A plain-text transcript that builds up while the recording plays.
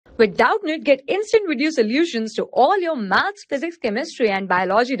With Doubtnut, get instant video solutions to all your maths, physics, chemistry, and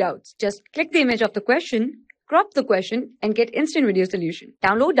biology doubts. Just click the image of the question, crop the question, and get instant video solution.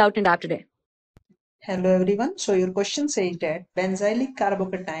 Download Doubtnut app today. Hello everyone. So your question says that benzylic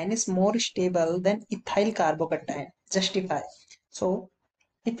carbocation is more stable than ethyl carbocation. Justify. So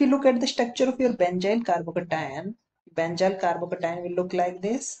if you look at the structure of your benzyl carbocation will look like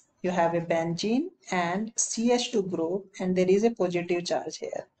this. You have a benzene and CH2 group and there is a positive charge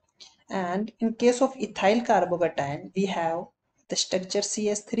here. And in case of ethyl carbocation, we have the structure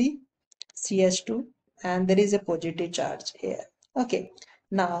CH3, CH2 and there is a positive charge here. Okay.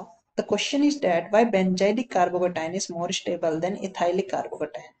 Now the question is that why benzylic carbocation is more stable than ethylic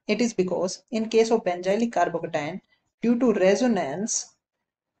carbocation? It is because in case of benzylic carbocation, due to resonance,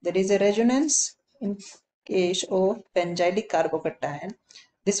 there is a resonance in case of benzylic carbocation.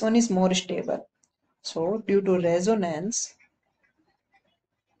 This one is more stable. So due to resonance,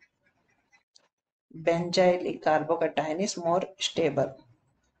 benzylic carbocation is more stable.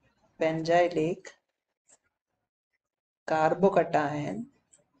 Benzylic carbocation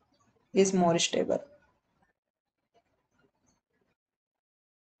is more stable.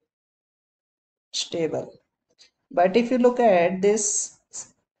 But if you look at this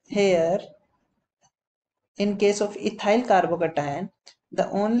here, in case of ethyl carbocation, the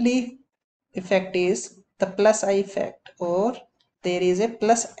only effect is the plus I effect, or there is a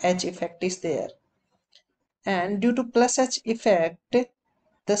plus H effect is there. And due to plus H effect,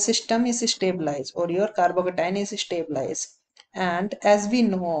 the system is stabilized or your carbocation is stabilized. And as we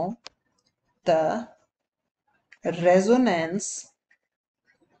know, the resonance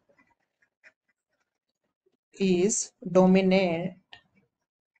is dominant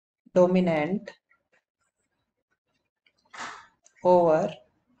over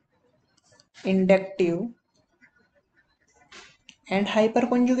inductive and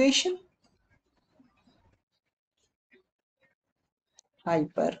hyperconjugation.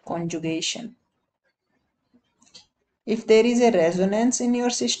 If there is a resonance in your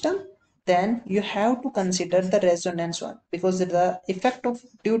system, then you have to consider the resonance one, because the effect of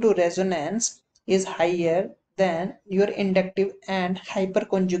due to resonance is higher than your inductive and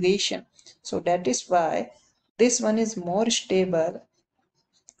hyperconjugation. So that is why this one is more stable,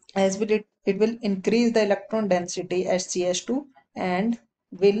 as it will increase the electron density at CH2 and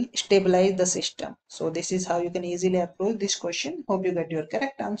will stabilize the system. So this is how you can easily approach this question. Hope you get your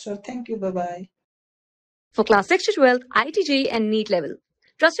correct answer. Thank you. Bye-bye. For class 6 to 12, IIT JEE and NEET level.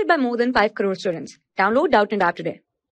 Trusted by more than 5 crore students. Download Doubtnut app today.